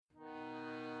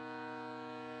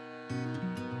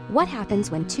What happens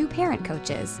when two parent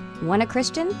coaches, one a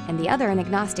Christian and the other an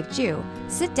agnostic Jew,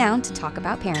 sit down to talk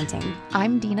about parenting?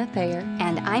 I'm Dina Thayer.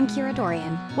 And I'm Kira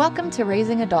Dorian. Welcome to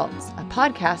Raising Adults, a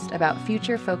podcast about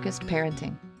future-focused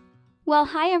parenting. Well,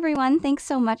 hi everyone. Thanks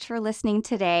so much for listening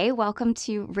today. Welcome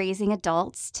to Raising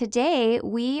Adults. Today,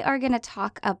 we are going to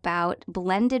talk about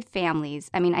blended families.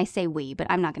 I mean, I say we, but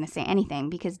I'm not going to say anything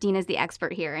because Dina's the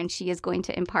expert here and she is going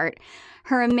to impart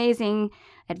her amazing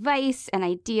advice and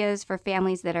ideas for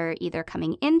families that are either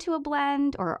coming into a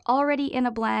blend or already in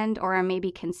a blend or are maybe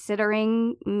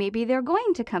considering maybe they're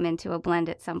going to come into a blend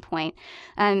at some point.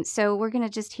 So we're going to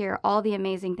just hear all the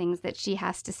amazing things that she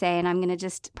has to say, and I'm going to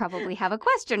just probably have a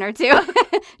question or two,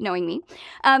 knowing me.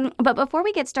 But before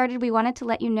we get started, we wanted to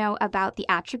let you know about the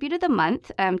attribute of the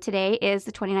month. Today is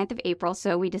the 29th of April,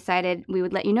 so we decided we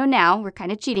would let you know now. We're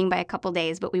kind of cheating by a couple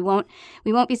days, but we won't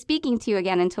be speaking to you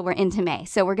again until we're into May.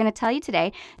 So we're going to tell you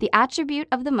today the attribute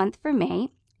of the month for May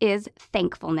is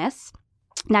thankfulness.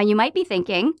 Now, you might be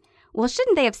thinking, well,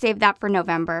 shouldn't they have saved that for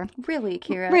November? Really,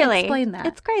 Kira? Really? Explain that.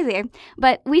 It's crazy.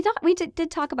 But we did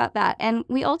talk about that, and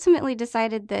we ultimately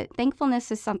decided that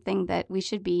thankfulness is something that we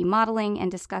should be modeling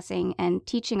and discussing and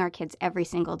teaching our kids every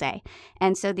single day.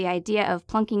 And so the idea of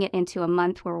plunking it into a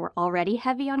month where we're already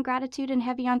heavy on gratitude and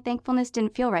heavy on thankfulness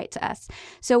didn't feel right to us.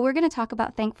 So we're going to talk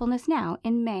about thankfulness now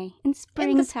in May, in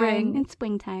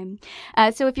springtime.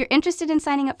 So if you're interested in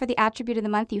signing up for the attribute of the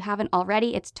month, you haven't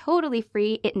already, it's totally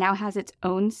free. It now has its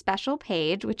own special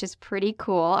page, which is pretty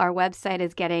cool. Our website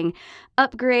is getting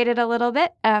upgraded a little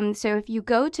bit. So if you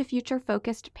go to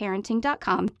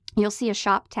futurefocusedparenting.com, you'll see a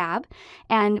shop tab.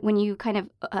 And when you kind of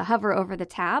hover over the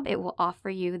tab, it will offer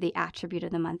you the attribute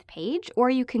of the month page. Or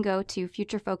you can go to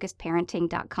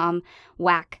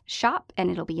futurefocusedparenting.com/shop and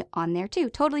it'll be on there too.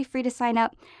 Totally free to sign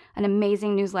up. An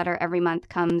amazing newsletter every month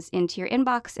comes into your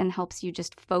inbox and helps you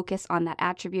just focus on that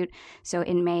attribute. So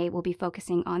in May, we'll be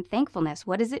focusing on thankfulness.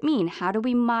 What does it mean? How do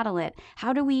we model it?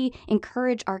 How do we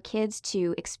encourage our kids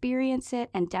to experience it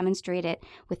and demonstrate it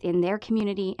within their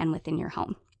community and within your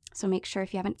home? So make sure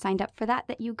if you haven't signed up for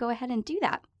that you go ahead and do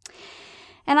that.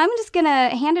 And I'm just going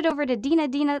to hand it over to Dina.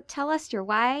 Dina, tell us your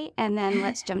why, and then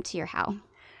let's jump to your how.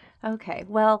 Okay.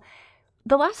 Well,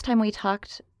 the last time we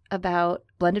talked about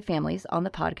blended families on the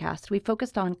podcast, we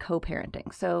focused on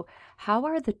co-parenting. So how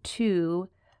are the two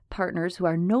partners who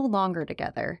are no longer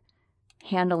together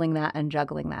handling that and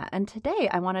juggling that? And today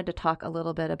I wanted to talk a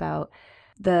little bit about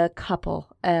the couple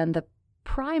and the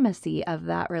primacy of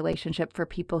that relationship for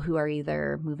people who are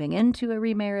either moving into a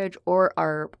remarriage or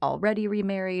are already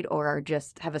remarried or are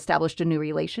just have established a new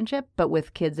relationship, but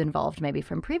with kids involved maybe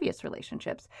from previous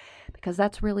relationships, because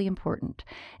that's really important.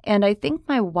 And I think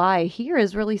my why here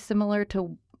is really similar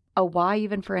to a why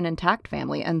even for an intact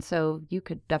family. And so you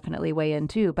could definitely weigh in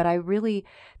too. But I really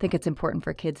think it's important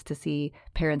for kids to see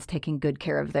parents taking good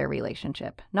care of their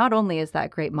relationship. Not only is that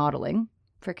great modeling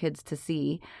for kids to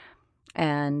see,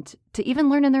 and to even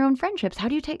learn in their own friendships. How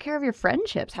do you take care of your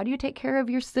friendships? How do you take care of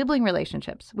your sibling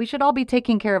relationships? We should all be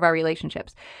taking care of our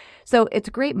relationships. So it's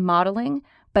great modeling,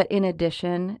 but in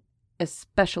addition,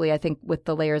 especially I think with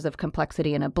the layers of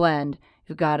complexity in a blend,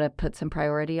 you've got to put some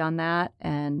priority on that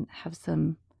and have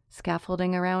some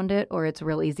scaffolding around it, or it's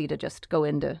real easy to just go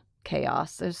into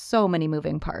chaos. There's so many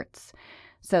moving parts.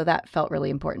 So that felt really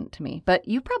important to me. But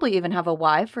you probably even have a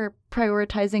why for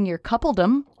prioritizing your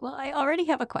coupledom. Well, I already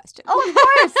have a question. Oh, of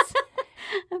course.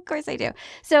 Of course I do.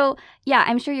 So, yeah,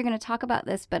 I'm sure you're going to talk about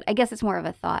this, but I guess it's more of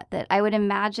a thought that I would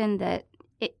imagine that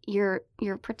you're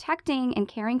protecting and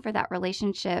caring for that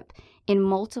relationship in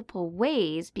multiple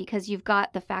ways because you've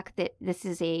got the fact that this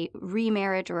is a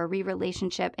remarriage or a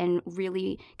re-relationship and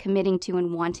really committing to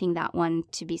and wanting that one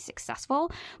to be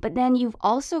successful. But then you've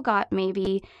also got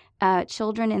maybe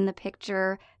children in the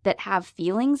picture that have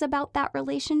feelings about that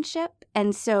relationship.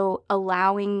 And so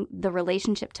allowing the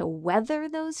relationship to weather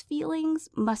those feelings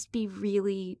must be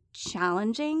really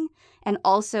challenging. And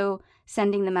also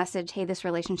sending the message, hey, this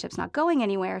relationship's not going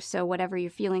anywhere. So whatever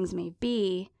your feelings may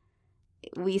be,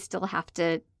 we still have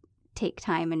to take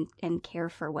time and care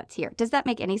for what's here. Does that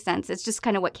make any sense? It's just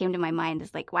kind of what came to my mind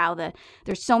is like, wow,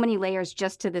 there's so many layers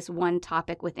just to this one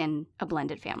topic within a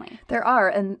blended family. There are.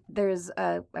 And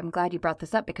I'm glad you brought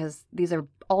this up because these are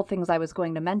all things I was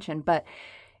going to mention. But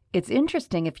it's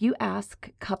interesting. If you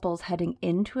ask couples heading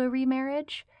into a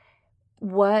remarriage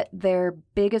what their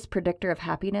biggest predictor of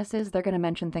happiness is, they're going to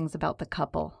mention things about the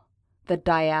couple, the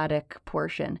dyadic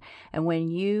portion. And when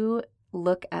you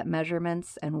look at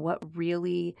measurements and what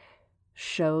really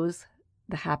shows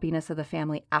the happiness of the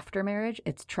family after marriage,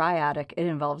 it's triadic. It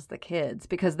involves the kids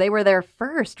because they were there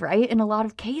first, right? In a lot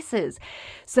of cases.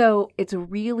 So it's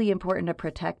really important to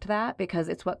protect that because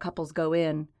it's what couples go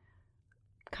in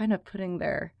kind of putting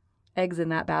their eggs in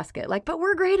that basket. Like, but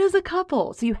we're great as a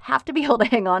couple. So you have to be able to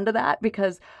hang on to that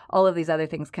because all of these other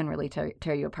things can really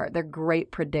tear you apart. They're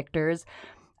great predictors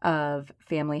of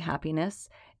family happiness.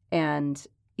 And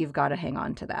you've got to hang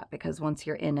on to that because once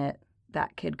you're in it,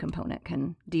 that kid component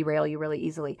can derail you really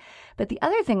easily. But the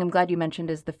other thing I'm glad you mentioned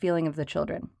is the feeling of the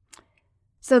children.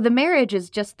 So the marriage is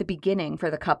just the beginning for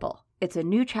the couple. It's a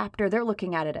new chapter. They're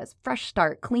looking at it as fresh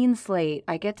start, clean slate.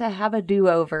 I get to have a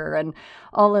do-over and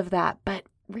all of that. But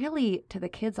really, to the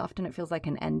kids, often it feels like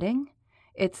an ending.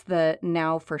 It's the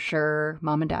now for sure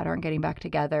mom and dad aren't getting back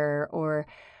together, or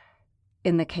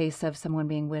in the case of someone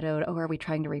being widowed, are we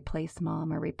trying to replace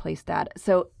mom or replace dad?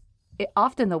 So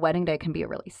often the wedding day can be a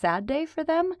really sad day for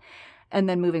them. And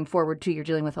then moving forward, too, you're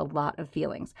dealing with a lot of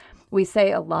feelings. We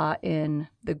say a lot in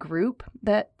the group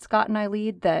that Scott and I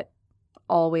lead that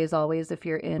always, if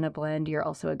you're in a blend, you're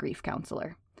also a grief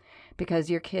counselor because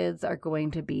your kids are going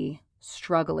to be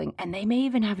struggling and they may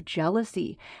even have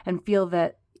jealousy and feel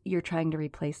that you're trying to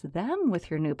replace them with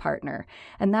your new partner.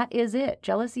 And that is it.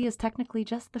 Jealousy is technically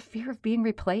just the fear of being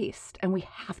replaced. And we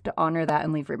have to honor that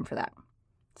and leave room for that.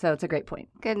 So it's a great point.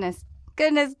 Goodness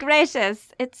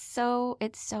gracious. It's so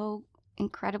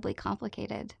incredibly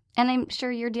complicated. And I'm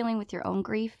sure you're dealing with your own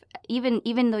grief.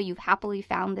 Even though you've happily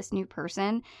found this new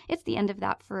person, it's the end of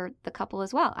that for the couple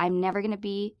as well. I'm never going to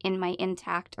be in my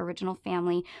intact original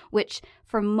family, which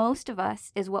for most of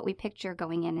us is what we picture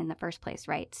going in the first place,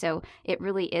 right? So it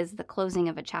really is the closing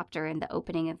of a chapter and the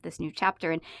opening of this new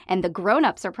chapter. And the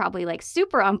grown-ups are probably like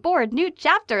super on board, new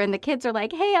chapter. And the kids are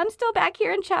like, hey, I'm still back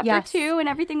here in chapter 2 and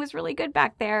everything was really good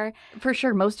back there. For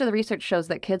sure. Most of the research shows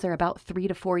that kids are about 3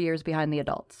 to 4 years behind the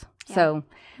adults. Yeah, so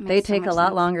they take a lot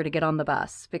sense. longer to get on the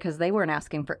bus because they weren't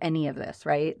asking for any of this,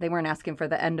 right? They weren't asking for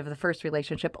the end of the first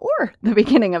relationship or the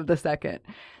beginning of the second.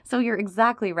 So you're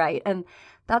exactly right. And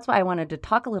that's why I wanted to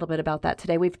talk a little bit about that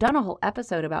today. We've done a whole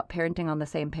episode about parenting on the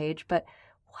same page, but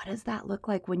what does that look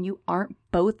like when you aren't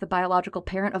both the biological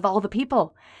parent of all the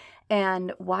people?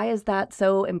 And why is that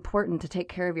so important to take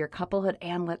care of your couplehood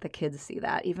and let the kids see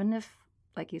that, even if,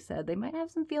 like you said, they might have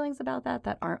some feelings about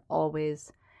that aren't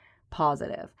always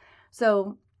positive.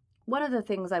 So one of the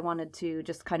things I wanted to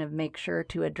just kind of make sure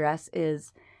to address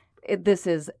is this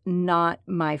is not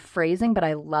my phrasing, but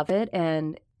I love it.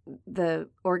 And the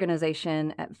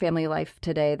organization at Family Life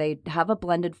Today, they have a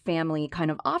blended family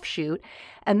kind of offshoot,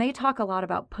 and they talk a lot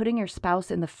about putting your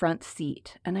spouse in the front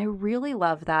seat. And I really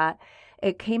love that.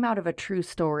 It came out of a true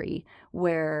story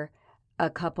where a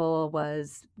couple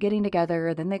was getting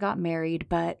together, then they got married,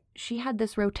 but she had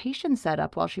this rotation set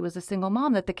up while she was a single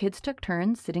mom that the kids took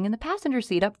turns sitting in the passenger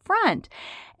seat up front.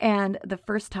 And the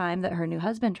first time that her new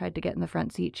husband tried to get in the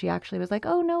front seat, she actually was like,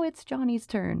 oh no, it's Johnny's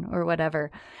turn or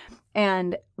whatever.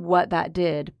 And what that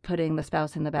did, putting the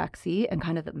spouse in the back seat and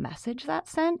kind of the message that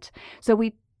sent. So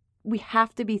we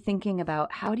have to be thinking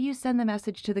about how do you send the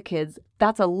message to the kids?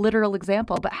 That's a literal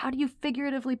example, but how do you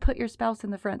figuratively put your spouse in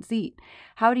the front seat?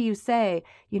 How do you say,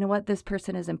 you know what, this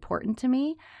person is important to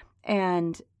me,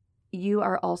 and you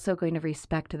are also going to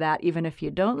respect that even if you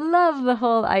don't love the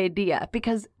whole idea?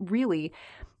 Because really,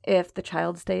 if the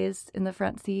child stays in the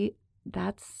front seat,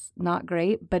 that's not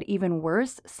great, but even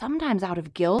worse, sometimes out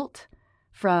of guilt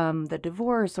from the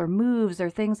divorce or moves or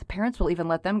things, parents will even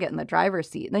let them get in the driver's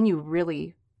seat. Then you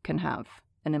really can have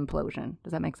an implosion.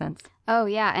 Does that make sense? Oh,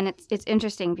 yeah. And it's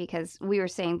interesting because we were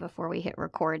saying before we hit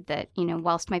record that,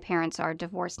 whilst my parents are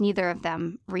divorced, neither of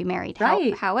them remarried.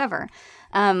 Right. However,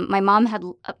 my mom had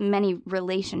many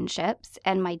relationships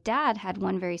and my dad had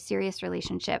one very serious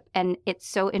relationship. And it's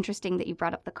so interesting that you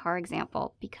brought up the car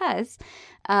example because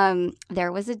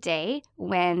there was a day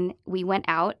when we went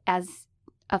out as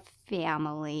a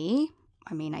family.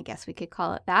 I mean, I guess we could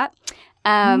call it that.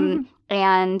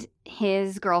 And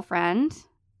his girlfriend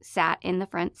sat in the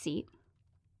front seat.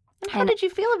 How did you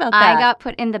feel about that? I got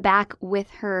put in the back with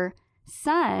her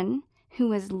son, who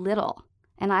was little.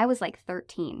 And I was like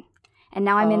 13. And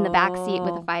now I'm in the back seat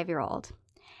with a 5-year-old.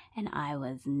 And I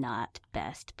was not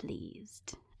best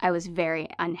pleased. I was very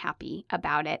unhappy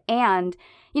about it. And,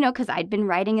 because I'd been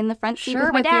riding in the front seat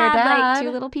with my dad, like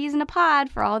 2 little peas in a pod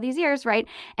for all these years, right?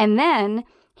 And then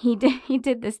he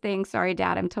did this thing. Sorry,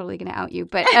 Dad, I'm totally going to out you.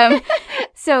 But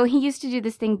So he used to do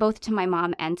this thing both to my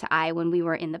mom and to I when we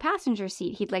were in the passenger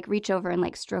seat. He'd like reach over and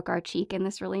like stroke our cheek in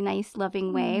this really nice,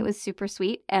 loving way. It was super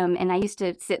sweet. And I used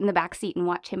to sit in the back seat and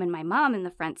watch him and my mom in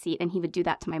the front seat, and he would do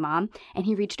that to my mom. And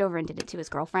he reached over and did it to his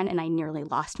girlfriend, and I nearly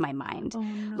lost my mind. Oh,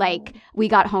 no. Like, we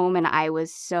got home and I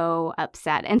was so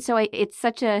upset. And so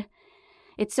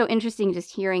it's so interesting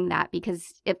just hearing that,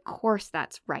 because of course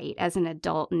that's right. As an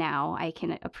adult now, I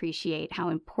can appreciate how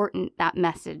important that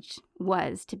message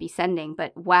was to be sending.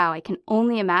 But wow, I can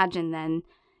only imagine then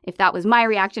if that was my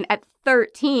reaction at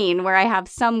 13, where I have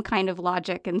some kind of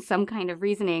logic and some kind of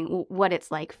reasoning, what it's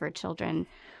like for children.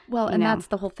 Well, and that's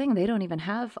the whole thing. They don't even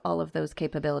have all of those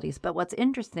capabilities. But what's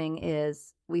interesting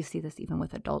is we see this even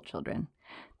with adult children.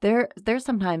 There's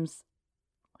sometimes,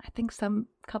 I think some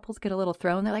couples get a little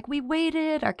thrown. They're like, we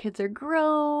waited. Our kids are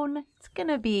grown. It's going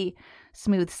to be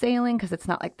smooth sailing because it's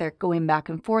not like they're going back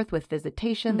and forth with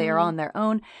visitation. They are on their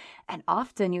own. And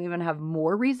often you even have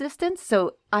more resistance.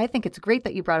 So I think it's great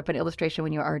that you brought up an illustration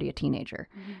when you're already a teenager,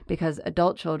 because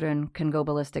adult children can go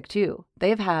ballistic too.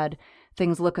 They've had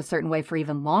things look a certain way for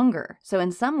even longer. So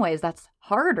in some ways that's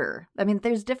harder. I mean,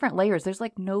 there's different layers. There's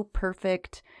like no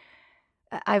perfect...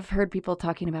 I've heard people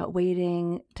talking about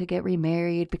waiting to get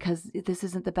remarried because this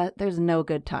isn't the best. There's no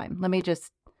good time. Let me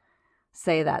just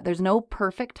say that. There's no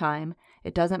perfect time.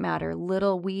 It doesn't matter.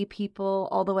 Little wee people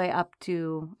all the way up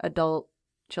to adult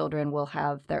children will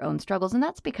have their own struggles. And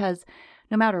that's because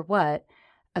no matter what,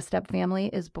 a step family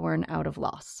is born out of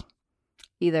loss.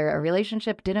 Either a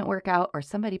relationship didn't work out or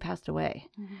somebody passed away.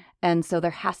 And so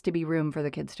there has to be room for the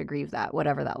kids to grieve that,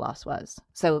 whatever that loss was.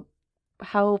 So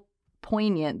how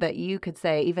poignant that you could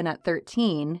say, even at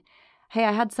 13, hey,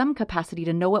 I had some capacity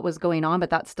to know what was going on, but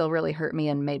that still really hurt me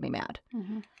and made me mad.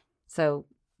 So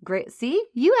great. See,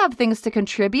 you have things to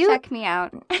contribute. Check me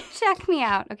out. Check me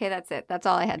out. Okay, that's it. That's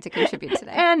all I had to contribute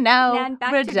today. And now And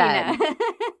back we're to done. Dina.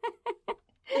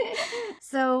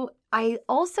 So I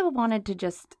also wanted to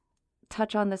just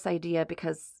touch on this idea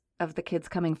because of the kids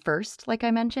coming first, like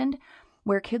I mentioned,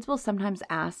 where kids will sometimes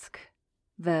ask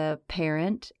the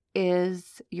parent,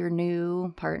 is your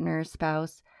new partner,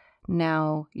 spouse,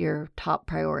 now your top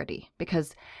priority?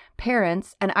 Because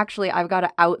parents, and actually I've got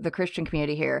to out the Christian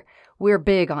community here, we're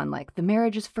big on like the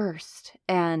marriage is first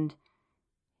and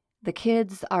the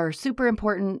kids are super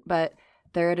important, but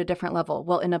they're at a different level.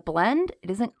 Well, in a blend,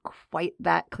 it isn't quite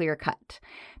that clear cut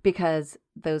because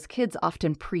those kids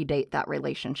often predate that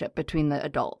relationship between the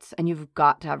adults, and you've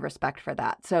got to have respect for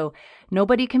that. So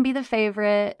nobody can be the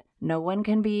favorite. No one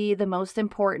can be the most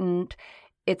important.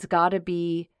 It's got to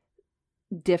be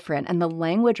different, and the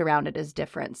language around it is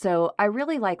different. So I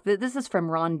really like this is from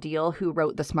Ron Deal, who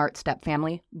wrote The Smart Step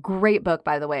Family. Great book,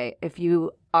 by the way. If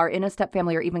you are in a step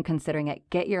family or even considering it,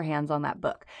 get your hands on that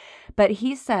book. But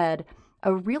he said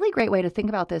a really great way to think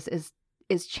about this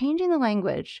is changing the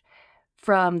language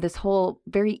from this whole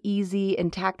very easy,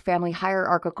 intact family,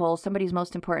 hierarchical, somebody's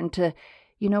most important, to,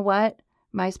 you know what?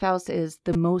 My spouse is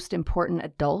the most important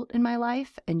adult in my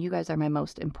life, and you guys are my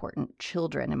most important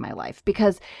children in my life.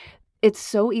 Because it's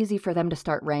so easy for them to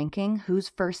start ranking who's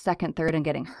first, second, third, and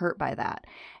getting hurt by that.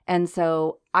 And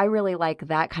so I really like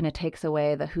that kind of takes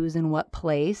away the who's in what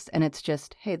place. And it's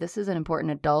just, hey, this is an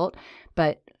important adult,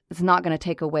 but it's not going to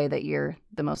take away that you're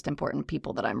the most important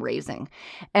people that I'm raising.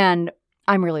 And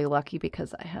I'm really lucky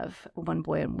because I have one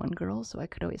boy and one girl, so I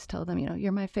could always tell them,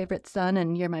 you're my favorite son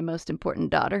and you're my most important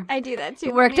daughter. I do that too.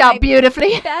 It worked out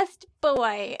beautifully. Best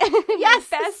boy. Yes.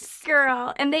 Best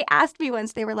girl. And they asked me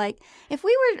once, they were like, if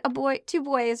we were two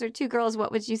boys or two girls,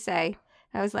 what would you say?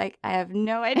 I was like, I have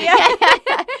no idea.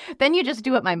 Then you just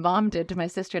do what my mom did to my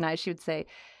sister and I. She would say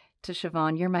to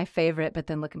Siobhan, you're my favorite, but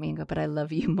then look at me and go, but I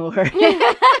love you more.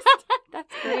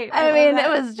 That's great. I mean, it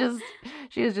was just,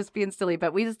 she was just being silly,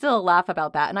 but we still laugh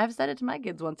about that. And I've said it to my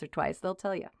kids once or twice. They'll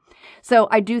tell you. So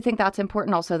I do think that's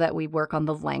important also that we work on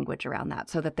the language around that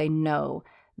so that they know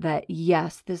that,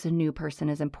 yes, this new person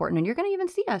is important. And you're going to even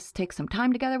see us take some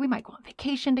time together. We might go on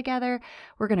vacation together.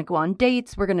 We're going to go on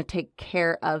dates. We're going to take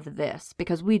care of this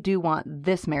because we do want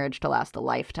this marriage to last a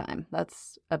lifetime.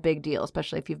 That's a big deal,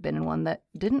 especially if you've been in one that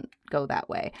didn't go that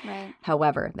way. Right.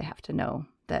 However, they have to know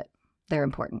that they're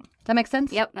important. Does that make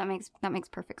sense? Yep, that makes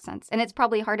perfect sense. And it's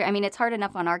probably harder. I mean, it's hard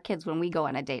enough on our kids when we go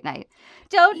on a date night.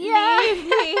 Don't leave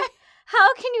me.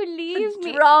 How can you leave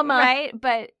me? Drama. Right?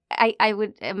 But I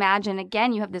would imagine,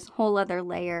 again, you have this whole other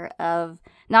layer of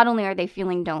not only are they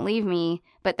feeling don't leave me,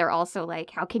 but they're also like,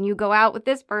 how can you go out with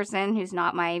this person who's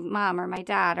not my mom or my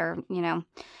dad or,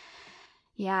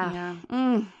 Yeah.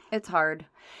 It's hard.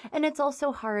 And it's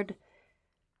also hard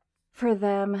for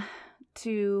them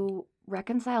to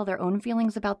reconcile their own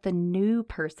feelings about the new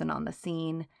person on the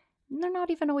scene they're not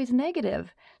even always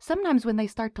negative. Sometimes when they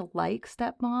start to like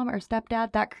stepmom or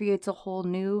stepdad, that creates a whole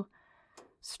new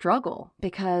struggle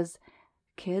because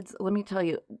kids, let me tell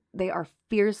you, they are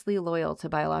fiercely loyal to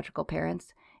biological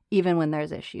parents, even when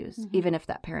there's issues, even if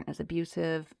that parent is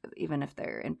abusive, even if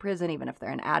they're in prison, even if they're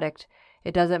an addict.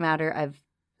 It doesn't matter. I've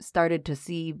started to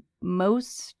see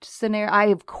most scenarios. I,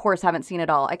 of course, haven't seen it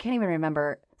all. I can't even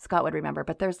remember. Scott would remember,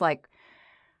 but there's like,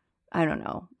 I don't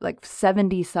know, like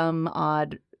 70 some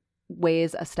odd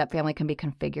ways a step family can be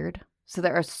configured. So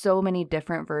there are so many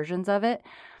different versions of it.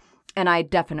 And I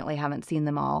definitely haven't seen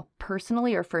them all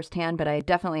personally or firsthand, but I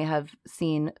definitely have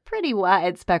seen pretty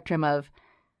wide spectrum of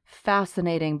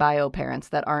fascinating bio parents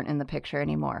that aren't in the picture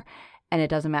anymore. And it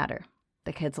doesn't matter.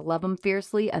 The kids love them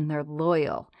fiercely and they're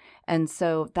loyal. And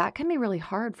so that can be really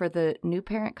hard for the new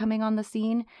parent coming on the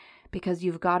scene because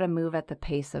you've got to move at the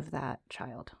pace of that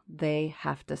child. They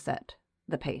have to set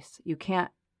the pace. You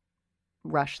can't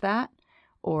rush that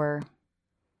or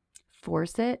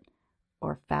force it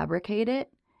or fabricate it.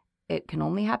 It can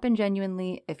only happen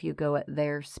genuinely if you go at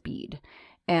their speed.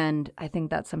 And I think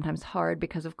that's sometimes hard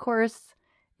because, of course,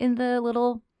 in the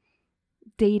little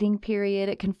dating period,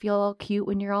 it can feel all cute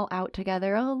when you're all out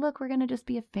together. Oh, look, we're going to just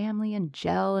be a family and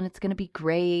gel and it's going to be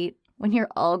great. When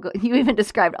you're all, you even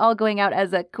described all going out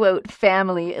as a, quote,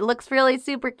 family. It looks really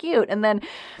super cute. And then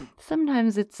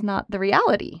sometimes it's not the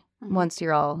reality once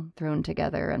you're all thrown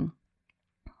together. And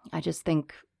I just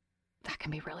think that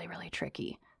can be really, really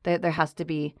tricky. There has to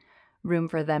be room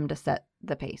for them to set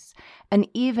the pace. And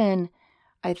even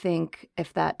I think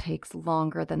if that takes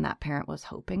longer than that parent was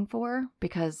hoping for,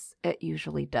 because it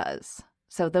usually does.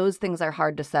 So those things are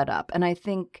hard to set up. And I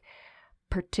think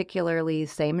particularly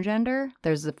same gender,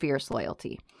 there's a fierce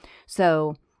loyalty.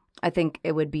 So I think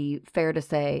it would be fair to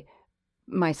say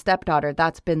my stepdaughter,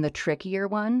 that's been the trickier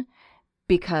one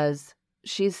because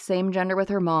she's same gender with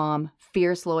her mom,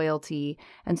 fierce loyalty.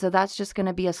 And so that's just going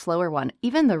to be a slower one.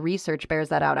 Even the research bears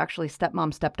that out. Actually,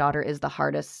 stepmom, stepdaughter is the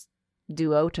hardest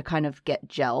duo to kind of get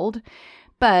gelled.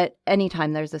 But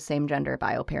anytime there's a same gender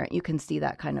bio parent, you can see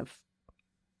that kind of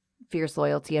fierce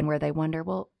loyalty and where they wonder,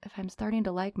 well, if I'm starting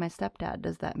to like my stepdad,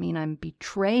 does that mean I'm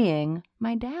betraying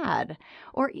my dad?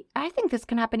 Or I think this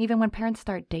can happen even when parents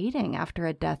start dating after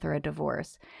a death or a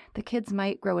divorce. The kids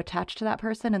might grow attached to that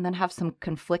person and then have some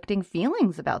conflicting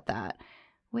feelings about that.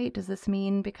 Wait, does this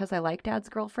mean because I like dad's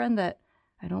girlfriend that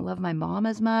I don't love my mom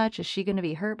as much? Is she going to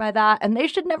be hurt by that? And they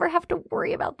should never have to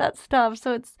worry about that stuff.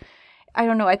 So it's, I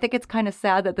don't know. I think it's kind of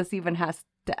sad that this even has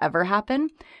to ever happen.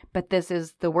 But this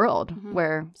is the world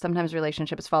where sometimes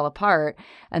relationships fall apart.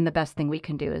 And the best thing we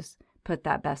can do is put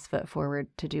that best foot forward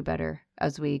to do better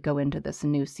as we go into this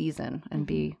new season and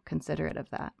be considerate of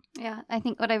that. Yeah, I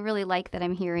think what I really like that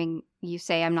I'm hearing you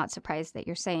say, I'm not surprised that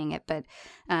you're saying it, but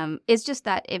is just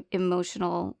that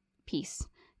emotional piece.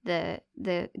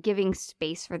 The giving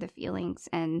space for the feelings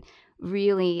and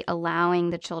really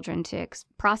allowing the children to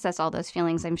process all those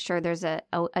feelings. I'm sure there's a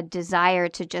desire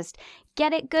to just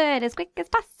get it good as quick as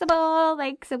possible,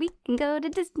 like so we can go to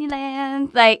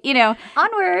Disneyland, like, you know,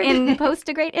 onward and post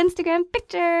a great Instagram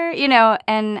picture, you know.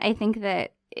 And I think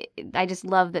that I just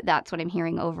love that that's what I'm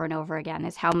hearing over and over again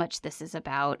is how much this is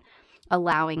about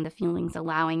allowing the feelings,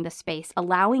 allowing the space,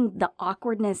 allowing the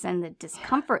awkwardness and the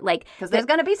discomfort. Like, because there's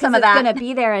going to be some of that. It's going to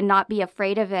be there and not be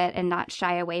afraid of it and not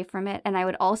shy away from it. And I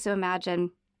would also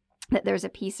imagine that there's a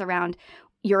piece around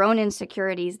your own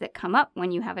insecurities that come up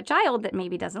when you have a child that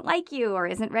maybe doesn't like you or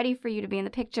isn't ready for you to be in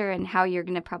the picture and how you're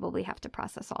going to probably have to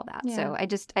process all that. Yeah.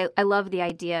 So I love the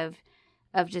idea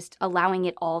of just allowing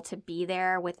it all to be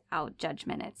there without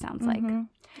judgment, it sounds like.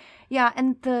 Yeah,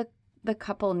 and the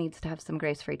couple needs to have some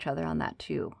grace for each other on that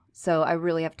too. So I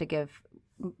really have to give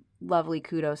lovely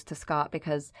kudos to Scott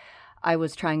because I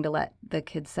was trying to let the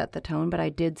kids set the tone, but I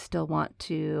did still want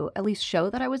to at least show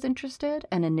that I was interested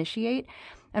and initiate.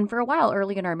 And for a while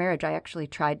early in our marriage, I actually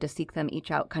tried to seek them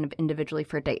each out kind of individually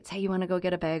for dates. Hey, you want to go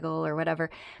get a bagel or whatever?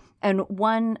 And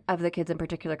one of the kids in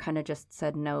particular kind of just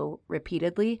said no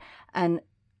repeatedly. And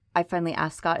I finally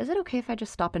asked Scott, is it okay if I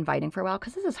just stop inviting for a while?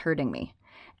 Because this is hurting me.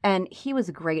 And he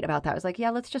was great about that. I was like, yeah,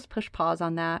 let's just push pause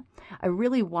on that. I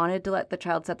really wanted to let the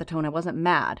child set the tone. I wasn't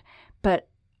mad. But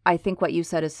I think what you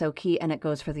said is so key, and it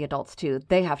goes for the adults too.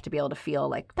 They have to be able to feel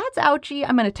like, that's ouchy,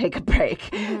 I'm going to take a break.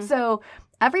 So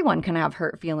everyone can have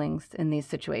hurt feelings in these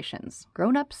situations,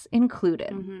 grown-ups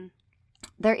included.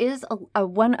 There is a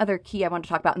one other key I want to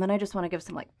talk about, and then I just want to give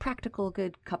some like practical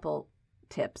good couple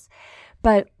tips.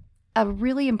 But a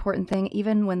really important thing,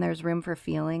 even when there's room for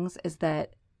feelings, is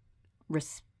that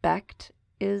respect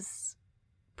is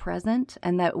present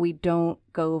and that we don't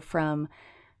go from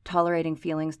tolerating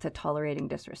feelings to tolerating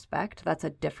disrespect. That's a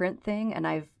different thing. And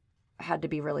I've had to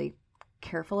be really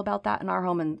careful about that in our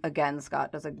home. And again,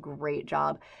 Scott does a great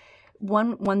job.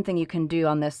 One thing you can do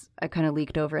on this, I kind of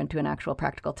leaked over into an actual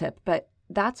practical tip, but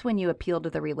that's when you appeal to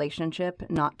the relationship,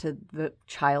 not to the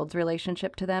child's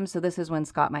relationship to them. So this is when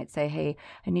Scott might say, hey,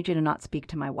 I need you to not speak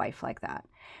to my wife like that,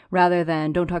 rather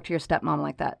than don't talk to your stepmom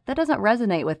like that. That doesn't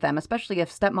resonate with them, especially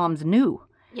if stepmom's new.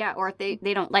 Yeah, or if they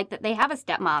don't like that they have a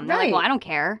stepmom. They're like, well, I don't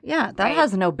care. Yeah, that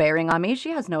has no bearing on me. She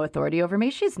has no authority over me.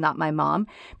 She's not my mom.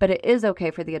 But it is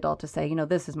okay for the adult to say,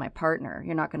 this is my partner.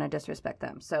 You're not going to disrespect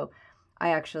them. So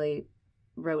I actually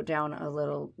wrote down a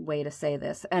little way to say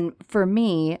this. And for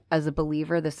me, as a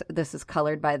believer, this is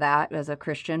colored by that as a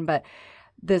Christian, but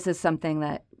this is something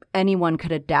that anyone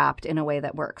could adapt in a way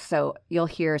that works. So you'll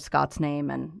hear Scott's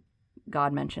name and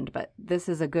God mentioned, but this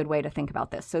is a good way to think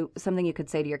about this. So something you could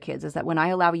say to your kids is that when I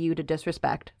allow you to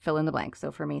disrespect, fill in the blank.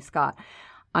 So for me, Scott,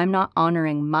 I'm not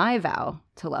honoring my vow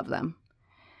to love them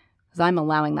because I'm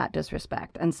allowing that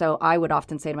disrespect. And so I would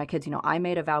often say to my kids, I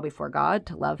made a vow before God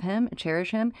to love him and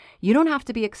cherish him. You don't have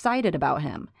to be excited about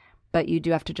him, but you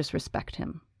do have to just respect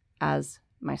him as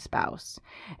my spouse.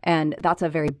 And that's a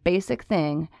very basic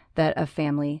thing that a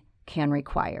family can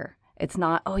require. It's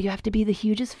not, you have to be the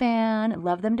hugest fan and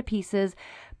love them to pieces,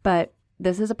 but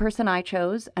this is a person I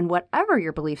chose. And whatever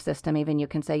your belief system, even you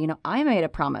can say, I made a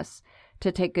promise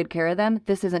to take good care of them.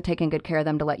 This isn't taking good care of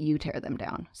them to let you tear them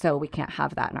down. So we can't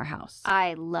have that in our house.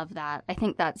 I love that. I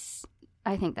think that's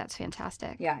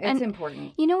fantastic. Yeah, it's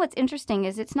important. What's interesting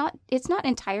is it's not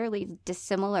entirely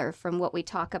dissimilar from what we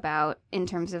talk about in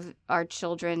terms of our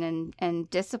children and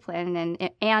discipline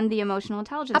and the emotional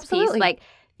intelligence piece. Like,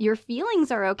 your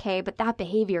feelings are okay, but that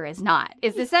behavior is not.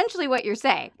 Is essentially what you're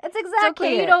saying. It's exactly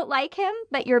okay it. You don't like him,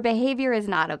 but your behavior is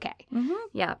not okay. Mm-hmm.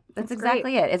 Yeah, that's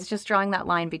exactly it. It's just drawing that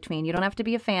line between you don't have to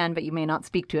be a fan, but you may not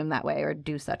speak to him that way or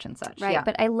do such and such. Right, yeah.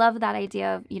 But I love that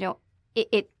idea of,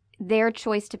 it their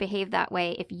choice to behave that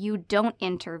way. If you don't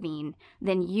intervene,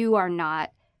 then you are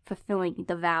not fulfilling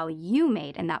the vow you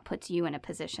made, and that puts you in a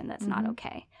position that's not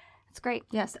okay. It's great.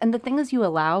 Yes. And the things you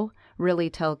allow really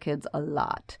tell kids a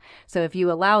lot. So if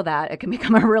you allow that, it can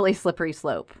become a really slippery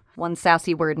slope. One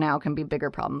sassy word now can be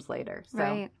bigger problems later. So.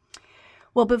 Right.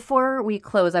 Well, before we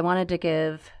close, I wanted to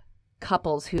give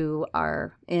couples who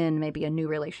are in maybe a new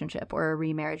relationship or a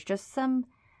remarriage just some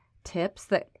tips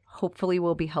that hopefully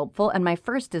will be helpful. And my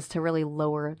first is to really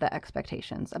lower the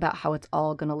expectations about how it's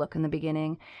all going to look in the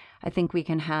beginning. I think we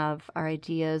can have our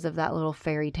ideas of that little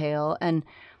fairy tale. And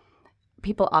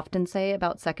people often say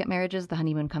about second marriages, the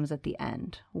honeymoon comes at the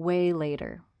end, way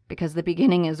later, because the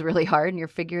beginning is really hard and you're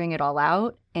figuring it all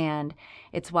out. And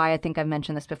it's why I think I've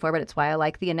mentioned this before, but it's why I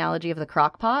like the analogy of the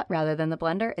crock pot rather than the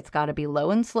blender. It's got to be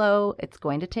low and slow. It's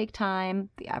going to take time.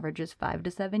 The average is 5 to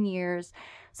 7 years.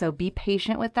 So be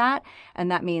patient with that.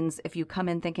 And that means if you come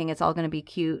in thinking it's all going to be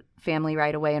cute family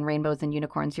right away and rainbows and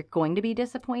unicorns, you're going to be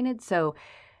disappointed. So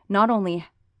not only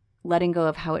letting go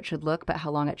of how it should look, but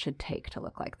how long it should take to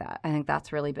look like that. I think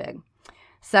that's really big.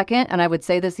 Second, and I would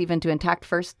say this even to intact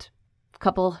first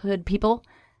couplehood people,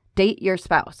 date your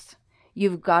spouse.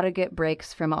 You've got to get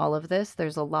breaks from all of this.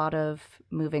 There's a lot of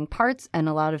moving parts and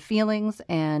a lot of feelings,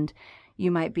 and you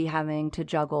might be having to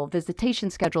juggle visitation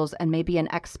schedules and maybe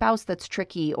an ex-spouse that's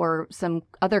tricky or some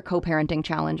other co-parenting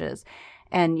challenges,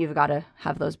 and you've got to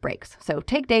have those breaks. So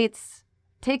take dates,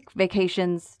 take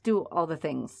vacations, do all the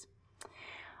things.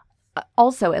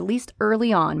 Also, at least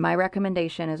early on, my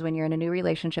recommendation is when you're in a new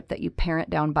relationship that you parent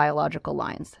down biological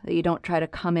lines, that you don't try to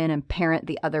come in and parent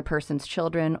the other person's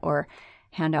children or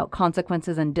hand out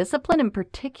consequences and discipline in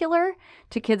particular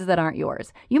to kids that aren't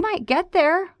yours. You might get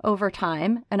there over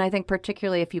time, and I think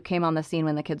particularly if you came on the scene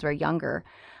when the kids were younger,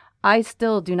 I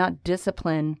still do not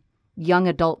discipline young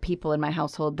adult people in my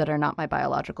household that are not my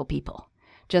biological people,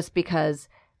 just because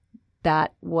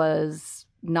that was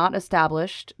not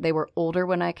established. They were older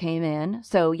when I came in.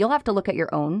 So you'll have to look at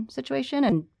your own situation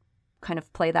and kind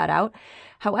of play that out.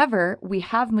 However, we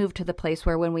have moved to the place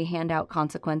where when we hand out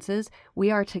consequences, we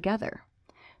are together.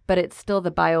 But it's still the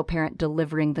bio parent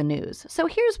delivering the news. So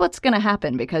here's what's going to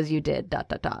happen because you did ...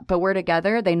 But we're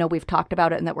together. They know we've talked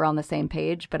about it and that we're on the same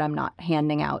page, but I'm not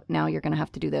handing out, now you're going to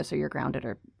have to do this or you're grounded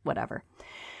or whatever.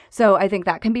 So I think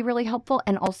that can be really helpful,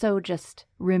 and also just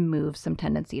remove some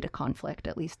tendency to conflict,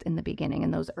 at least in the beginning,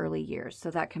 in those early years. So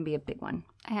that can be a big one.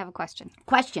 I have a question.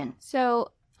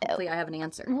 So hopefully I have an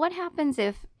answer. What happens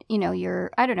if,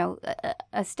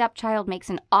 a stepchild makes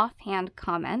an offhand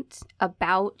comment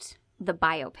about the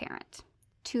bio parent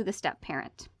to the step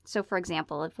parent? So for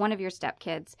example, if one of your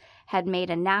stepkids had made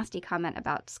a nasty comment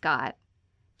about Scott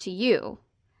to you,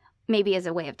 maybe as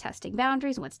a way of testing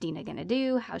boundaries. What's Dina going to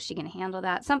do? How's she going to handle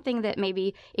that? Something that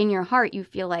maybe in your heart you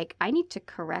feel like, I need to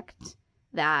correct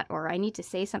that, or I need to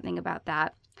say something about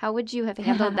that. How would you have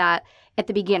handled that at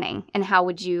the beginning? And how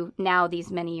would you now, these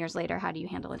many years later, how do you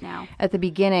handle it now? At the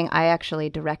beginning, I actually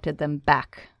directed them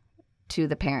back to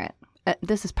the parent.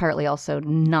 This is partly also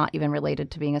not even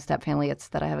related to being a stepfamily. It's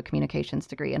that I have a communications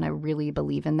degree, and I really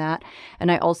believe in that.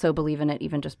 And I also believe in it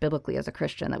even just biblically as a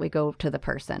Christian, that we go to the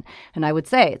person. And I would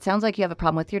say, it sounds like you have a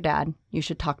problem with your dad. You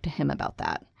should talk to him about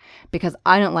that. Because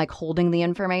I don't like holding the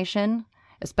information,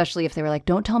 especially if they were like,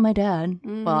 don't tell my dad.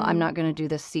 Well, I'm not going to do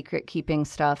this secret keeping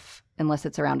stuff unless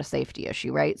it's around a safety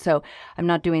issue, right? So I'm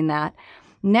not doing that.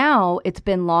 Now it's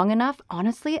been long enough,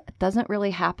 honestly, it doesn't really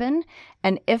happen.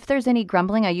 And if there's any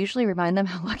grumbling, I usually remind them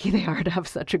how lucky they are to have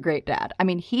such a great dad. I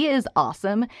mean, he is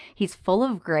awesome. He's full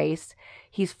of grace.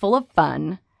 He's full of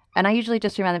fun. And I usually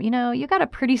just remind them, you got a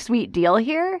pretty sweet deal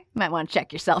here. You might want to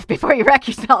check yourself before you wreck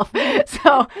yourself.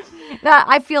 So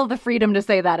I feel the freedom to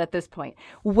say that at this point.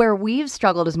 Where we've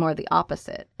struggled is more the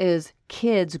opposite, is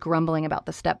kids grumbling about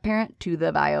the step-parent to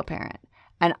the bio parent.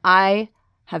 And I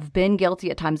have been guilty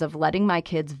at times of letting my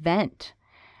kids vent.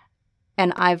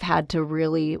 And I've had to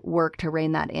really work to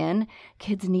rein that in.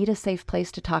 Kids need a safe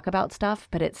place to talk about stuff,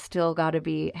 but it's still got to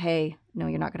be, hey, no,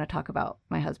 you're not going to talk about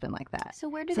my husband like that. So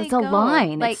where do they go? It's a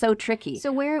line. It's so tricky.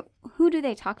 So who do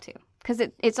they talk to? Because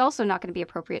it's also not going to be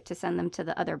appropriate to send them to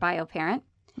the other bio parent.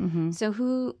 Mm-hmm. So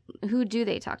who do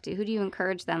they talk to? Who do you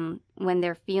encourage them when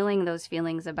they're feeling those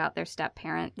feelings about their step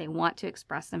parent? They want to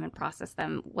express them and process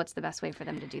them. What's the best way for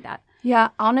them to do that? Yeah,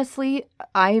 honestly,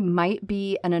 I might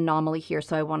be an anomaly here,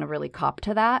 so I want to really cop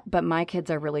to that. But my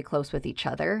kids are really close with each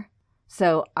other,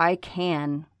 so I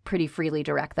can pretty freely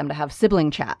direct them to have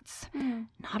sibling chats.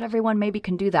 Not everyone maybe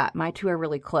can do that. My two are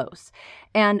really close.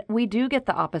 And we do get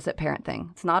the opposite parent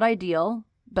thing. It's not ideal,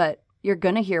 but you're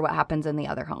going to hear what happens in the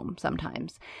other home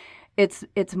sometimes.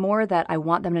 It's more that I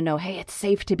want them to know, hey, it's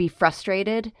safe to be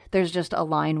frustrated. There's just a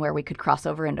line where we could cross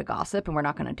over into gossip, and we're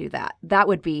not going to do that. That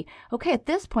would be, okay, at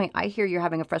this point, I hear you're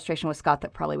having a frustration with Scott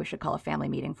that probably we should call a family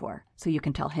meeting for, so you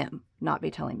can tell him, not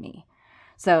be telling me.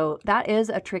 So that is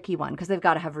a tricky one because they've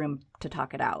got to have room to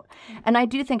talk it out. And I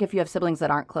do think if you have siblings that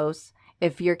aren't close,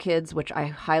 if your kids, which I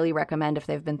highly recommend if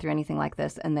they've been through anything like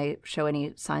this and they show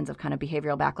any signs of kind of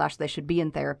behavioral backlash, they should be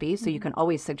in therapy. So you can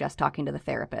always suggest talking to the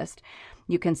therapist.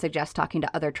 You can suggest talking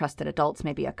to other trusted adults,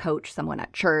 maybe a coach, someone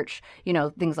at church,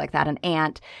 things like that, an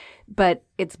aunt. But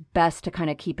it's best to kind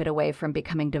of keep it away from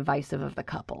becoming divisive of the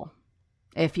couple,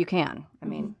 if you can. I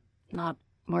mean, not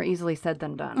more easily said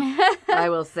than done, I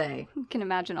will say. I can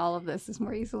imagine all of this is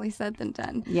more easily said than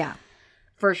done. Yeah,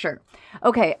 for sure.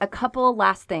 Okay, a couple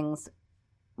last things.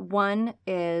 One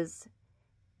is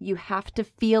you have to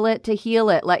feel it to heal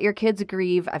it. Let your kids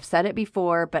grieve. I've said it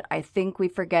before, but I think we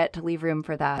forget to leave room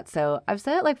for that. So I've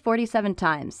said it like 47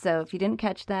 times. So if you didn't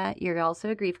catch that, you're also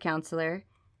a grief counselor.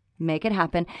 Make it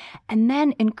happen. And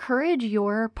then encourage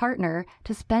your partner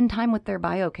to spend time with their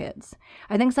bio kids.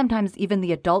 I think sometimes even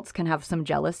the adults can have some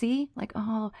jealousy. Like,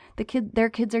 oh,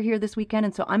 their kids are here this weekend,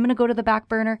 and so I'm going to go to the back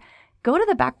burner. Go to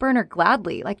the back burner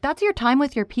gladly. Like, that's your time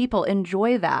with your people.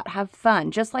 Enjoy that. Have fun.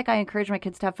 Just like I encourage my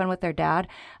kids to have fun with their dad,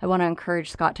 I want to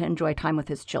encourage Scott to enjoy time with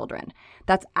his children.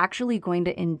 That's actually going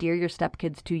to endear your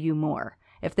stepkids to you more.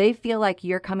 If they feel like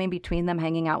you're coming between them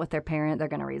hanging out with their parent, they're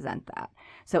going to resent that.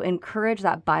 So encourage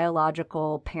that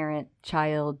biological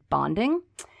parent-child bonding.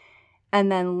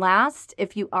 And then last,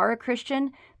 if you are a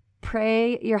Christian,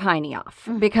 pray your hiney off,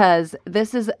 because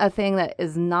this is a thing that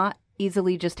is not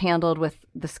easily just handled with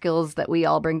the skills that we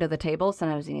all bring to the table.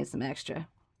 Sometimes you need a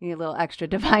little extra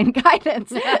divine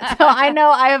guidance. So I know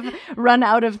I have run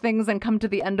out of things and come to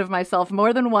the end of myself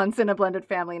more than once in a blended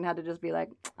family and had to just be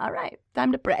like, all right,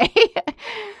 time to pray.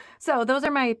 So those are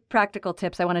my practical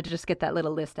tips. I wanted to just get that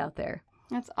little list out there.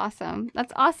 That's awesome.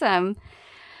 That's awesome.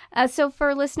 So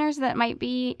for listeners that might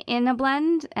be in a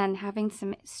blend and having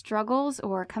some struggles,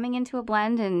 or coming into a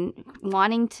blend and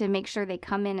wanting to make sure they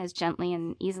come in as gently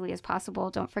and easily as possible,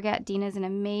 don't forget Dina's an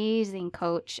amazing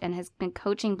coach and has been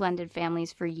coaching blended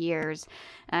families for years.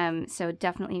 So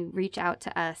definitely reach out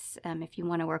to us if you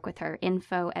want to work with her.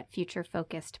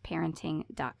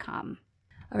 info@futurefocusedparenting.com.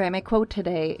 All right, my quote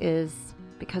today is,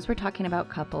 because we're talking about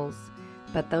couples,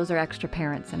 but those are extra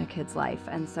parents in a kid's life.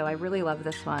 And so I really love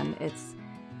this one.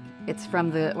 It's from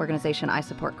the organization I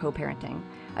support, Co-Parenting.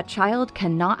 A child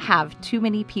cannot have too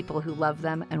many people who love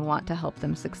them and want to help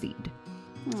them succeed.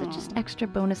 So just extra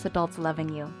bonus adults loving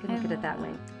you. You can look at it that way.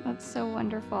 That's so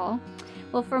wonderful.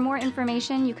 Well, for more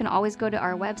information, you can always go to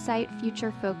our website,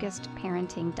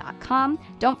 futurefocusedparenting.com.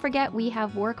 Don't forget, we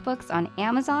have workbooks on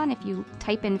Amazon. If you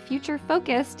type in Future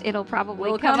Focused, it'll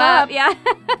probably come up. Yeah.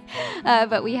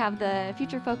 But we have the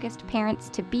Future Focused Parents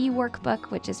to Be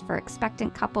workbook, which is for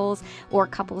expectant couples or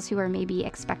couples who are maybe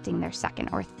expecting their second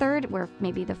or third, where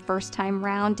maybe the first time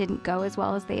round didn't go as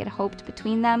well as they had hoped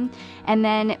between them. And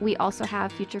then we also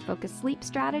have Future Focused Sleep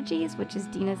Strategies, which is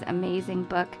Dina's amazing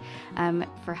book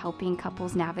for helping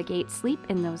couples navigate sleep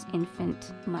in those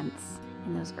infant months,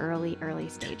 in those early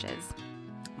stages.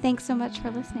 Thanks so much for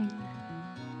listening.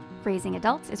 Raising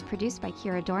Adults is produced by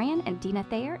Kira Dorian and Dina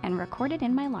Thayer and recorded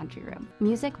in my laundry room.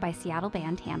 Music by Seattle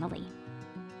band Hannah Lee.